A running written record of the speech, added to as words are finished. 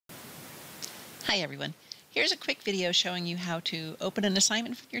Hi everyone. Here's a quick video showing you how to open an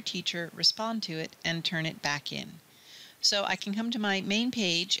assignment from your teacher, respond to it, and turn it back in. So I can come to my main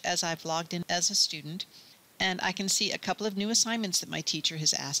page as I've logged in as a student, and I can see a couple of new assignments that my teacher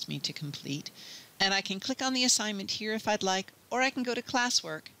has asked me to complete. And I can click on the assignment here if I'd like, or I can go to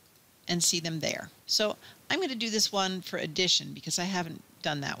classwork and see them there. So I'm going to do this one for addition because I haven't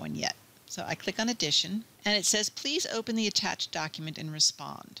done that one yet. So I click on addition, and it says, please open the attached document and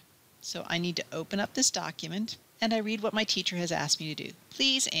respond. So I need to open up this document, and I read what my teacher has asked me to do.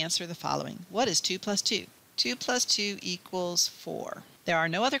 Please answer the following. What is 2 plus 2? 2 plus 2 equals 4. There are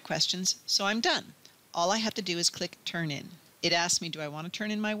no other questions, so I'm done. All I have to do is click Turn In. It asks me, do I want to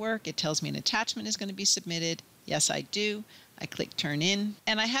turn in my work? It tells me an attachment is going to be submitted. Yes, I do. I click Turn In,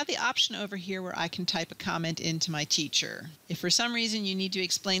 and I have the option over here where I can type a comment into my teacher. If for some reason you need to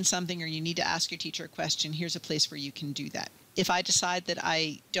explain something or you need to ask your teacher a question, here's a place where you can do that. If I decide that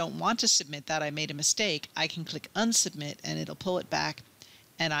I don't want to submit that, I made a mistake, I can click Unsubmit and it'll pull it back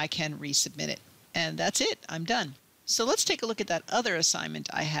and I can resubmit it. And that's it. I'm done. So let's take a look at that other assignment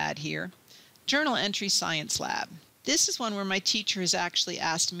I had here. Journal Entry Science Lab. This is one where my teacher has actually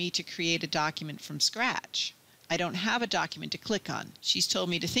asked me to create a document from scratch. I don't have a document to click on. She's told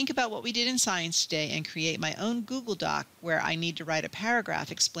me to think about what we did in science today and create my own Google Doc where I need to write a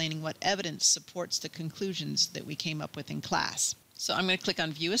paragraph explaining what evidence supports the conclusions that we came up with in class. So I'm going to click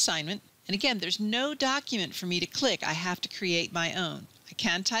on View Assignment. And again, there's no document for me to click. I have to create my own. I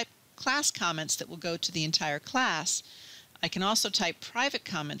can type class comments that will go to the entire class. I can also type private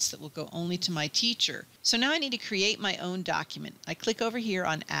comments that will go only to my teacher. So now I need to create my own document. I click over here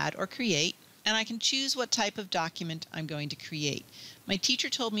on Add or Create, and I can choose what type of document I'm going to create. My teacher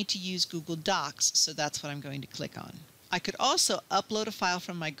told me to use Google Docs, so that's what I'm going to click on. I could also upload a file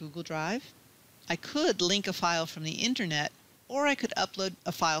from my Google Drive. I could link a file from the internet, or I could upload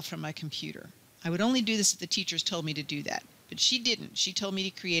a file from my computer. I would only do this if the teachers told me to do that, but she didn't. She told me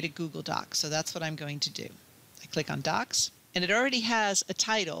to create a Google Doc, so that's what I'm going to do. I click on Docs, and it already has a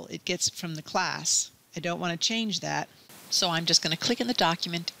title it gets from the class. I don't want to change that. So I'm just going to click in the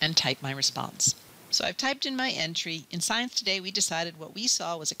document and type my response. So I've typed in my entry. In science today, we decided what we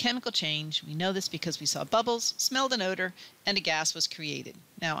saw was a chemical change. We know this because we saw bubbles, smelled an odor, and a gas was created.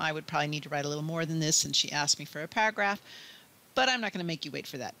 Now, I would probably need to write a little more than this since she asked me for a paragraph, but I'm not going to make you wait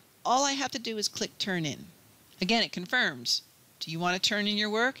for that. All I have to do is click Turn In. Again, it confirms. Do you want to turn in your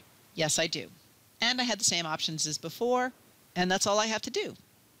work? Yes, I do. And I had the same options as before, and that's all I have to do.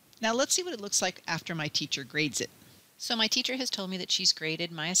 Now let's see what it looks like after my teacher grades it. So my teacher has told me that she's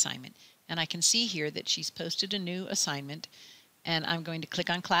graded my assignment, and I can see here that she's posted a new assignment, and I'm going to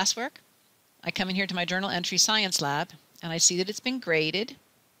click on Classwork. I come in here to my Journal Entry Science Lab, and I see that it's been graded,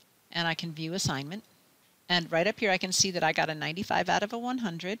 and I can view assignment. And right up here I can see that I got a 95 out of a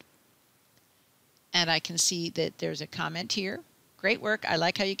 100, and I can see that there's a comment here. Great work. I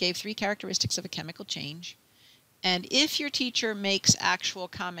like how you gave 3 characteristics of a chemical change. And if your teacher makes actual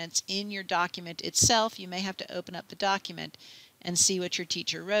comments in your document itself, you may have to open up the document and see what your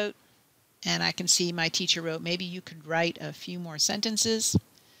teacher wrote. And I can see my teacher wrote, maybe you could write a few more sentences.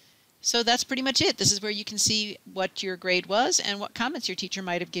 So that's pretty much it. This is where you can see what your grade was and what comments your teacher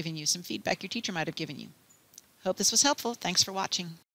might have given you, some feedback your teacher might have given you. Hope this was helpful. Thanks for watching.